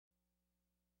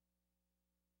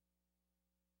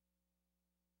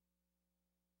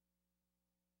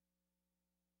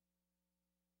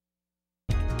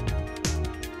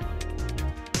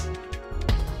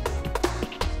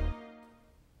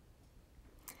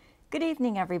Good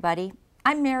evening, everybody.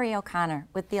 I'm Mary O'Connor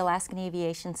with the Alaskan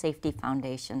Aviation Safety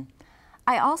Foundation.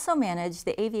 I also manage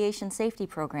the Aviation Safety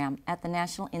Program at the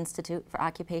National Institute for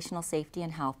Occupational Safety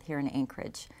and Health here in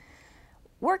Anchorage.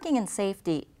 Working in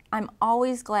safety, I'm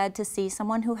always glad to see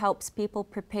someone who helps people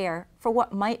prepare for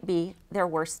what might be their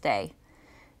worst day.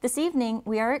 This evening,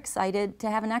 we are excited to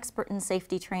have an expert in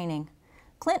safety training.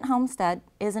 Clint Homestead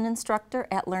is an instructor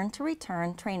at Learn to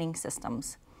Return Training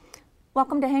Systems.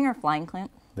 Welcome to Hangar Flying,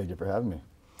 Clint. Thank you for having me.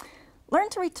 Learn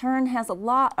to Return has a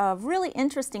lot of really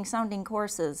interesting sounding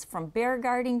courses, from bear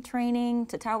guarding training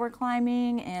to tower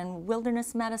climbing and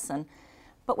wilderness medicine.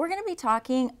 But we're going to be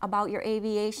talking about your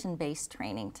aviation-based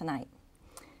training tonight.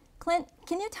 Clint,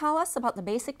 can you tell us about the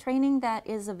basic training that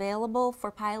is available for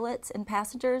pilots and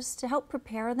passengers to help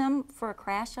prepare them for a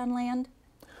crash on land?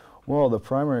 Well, the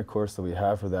primary course that we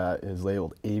have for that is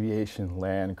labeled Aviation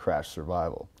Land Crash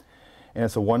Survival. And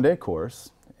it's a one-day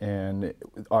course. And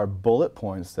our bullet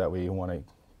points that we want to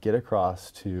get across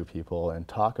to people and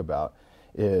talk about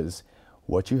is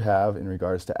what you have in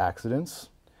regards to accidents,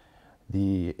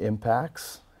 the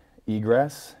impacts,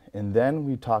 egress, and then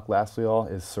we talk lastly all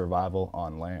is survival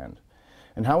on land.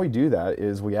 And how we do that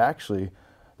is we actually,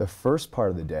 the first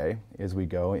part of the day is we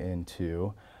go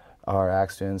into our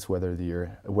accidents, whether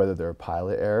they're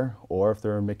pilot error or if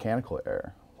they're mechanical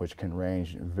error, which can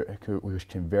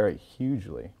vary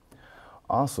hugely.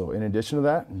 Also, in addition to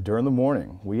that, during the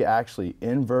morning, we actually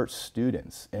invert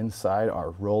students inside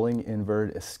our rolling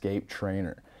inverted escape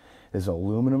trainer. It's an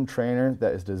aluminum trainer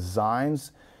that is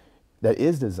designed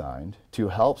to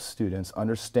help students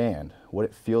understand what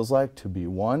it feels like to be,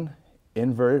 one,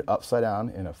 inverted upside down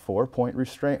in a 4-point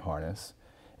restraint harness,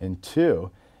 and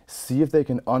two, see if they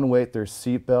can unweight their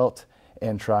seatbelt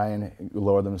and try and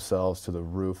lower themselves to the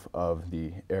roof of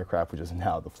the aircraft, which is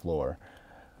now the floor.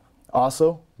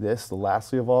 Also, the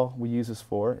lastly of all we use this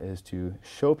for is to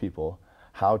show people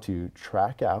how to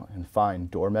track out and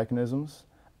find door mechanisms,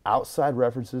 outside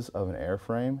references of an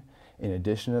airframe, in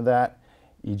addition to that,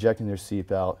 ejecting their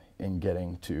seatbelt and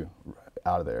getting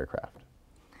out of the aircraft.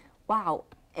 Wow,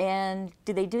 and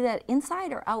do they do that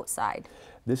inside or outside?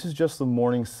 This is just the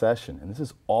morning session, and this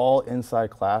is all inside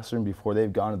classroom before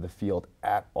they've gone to the field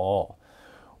at all.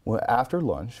 Well, after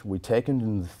lunch, we take them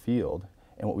to the field.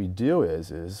 And what we do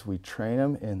is we train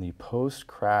them in the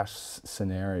post-crash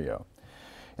scenario.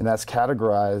 And that's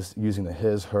categorized using the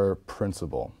his/her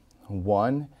principle.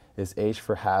 One is H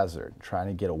for hazard, trying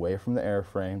to get away from the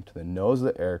airframe to the nose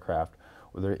of the aircraft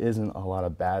where there isn't a lot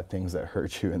of bad things that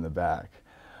hurt you in the back.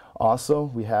 Also,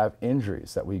 we have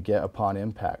injuries that we get upon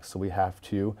impact, so we have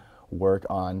to work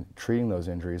on treating those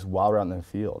injuries while we're out in the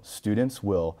field. Students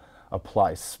will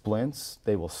apply splints,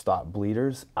 they will stop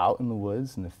bleeders out in the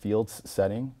woods in the field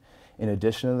setting. In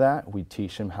addition to that, we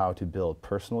teach them how to build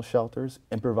personal shelters,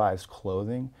 improvised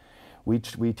clothing. We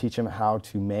teach them how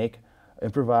to make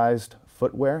improvised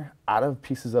footwear out of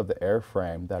pieces of the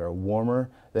airframe that are warmer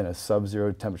than a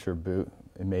sub-zero temperature boot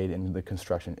made in the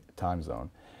construction time zone.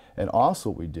 And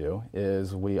also what we do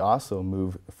is we also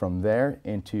move from there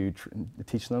into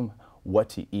teaching them what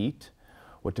to eat,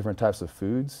 what different types of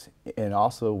foods, and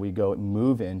also we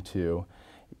move into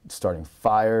starting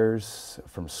fires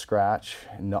from scratch,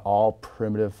 all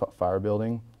primitive fire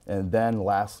building, and then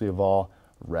lastly of all,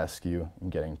 rescue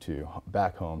and getting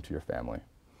back home to your family.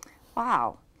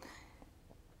 Wow,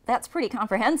 that's pretty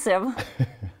comprehensive.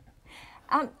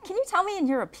 Can you tell me, in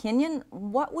your opinion,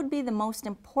 what would be the most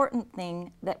important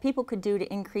thing that people could do to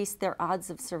increase their odds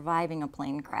of surviving a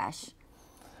plane crash?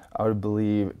 I would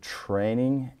believe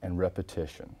training and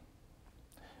repetition.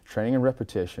 Training and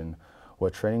repetition,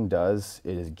 what training does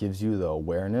is it gives you the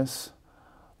awareness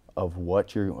of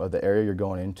the area you're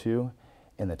going into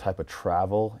and the type of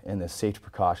travel and the safety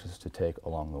precautions to take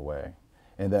along the way.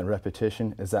 And then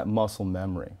repetition is that muscle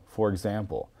memory. For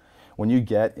example, when you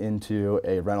get into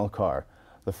a rental car,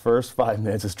 the first 5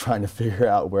 minutes is trying to figure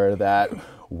out where that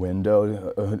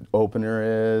window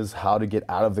opener is, how to get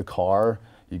out of the car.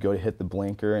 You go to hit the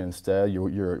blinker and instead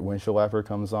your windshield wiper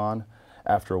comes on.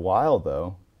 After a while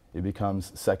though, it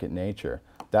becomes second nature.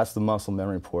 That's the muscle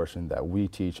memory portion that we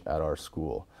teach at our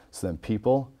school. So then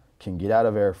people can get out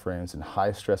of airframes in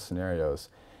high stress scenarios,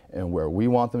 and where we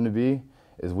want them to be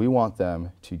is we want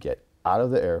them to get out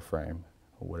of the airframe,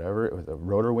 whatever, it was a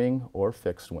rotor wing or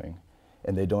fixed wing,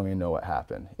 and they don't even know what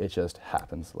happened. It just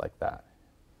happens like that.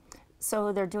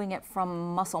 So they're doing it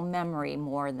from muscle memory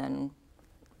more than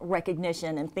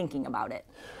recognition and thinking about it.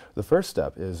 The first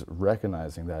step is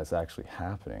recognizing that it's actually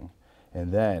happening.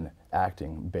 and then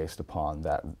acting based upon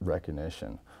that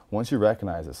recognition. Once you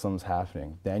recognize that something's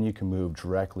happening, then you can move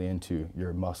directly into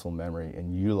your muscle memory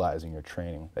and utilizing your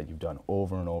training that you've done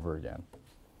over and over again.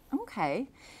 Okay.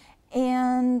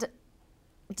 And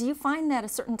do you find that a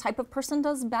certain type of person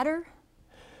does better?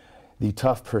 The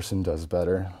tough person does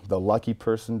better. The lucky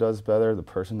person does better. The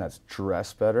person that's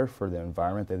dressed better for the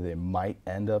environment that they might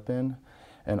end up in.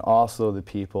 And also the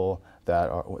people that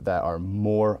are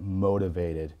more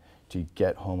motivated to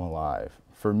get home alive.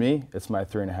 For me, it's my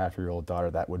 3.5-year-old daughter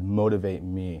that would motivate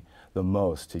me the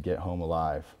most to get home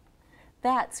alive.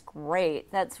 That's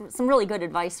great. That's some really good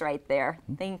advice right there.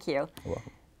 Thank you. You're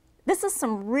welcome. This is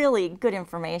some really good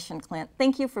information, Clint.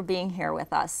 Thank you for being here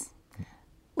with us.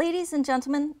 Ladies and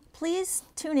gentlemen, please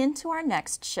tune in to our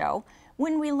next show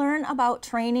when we learn about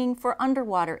training for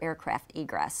underwater aircraft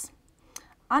egress.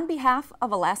 On behalf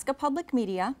of Alaska Public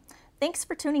Media, thanks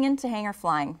for tuning in to Hangar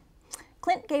Flying.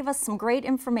 Clint gave us some great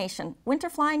information. Winter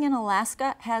flying in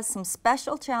Alaska has some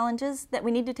special challenges that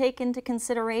we need to take into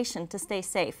consideration to stay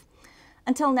safe.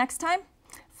 Until next time,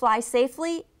 fly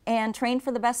safely and train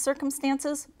for the best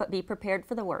circumstances, but be prepared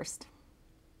for the worst.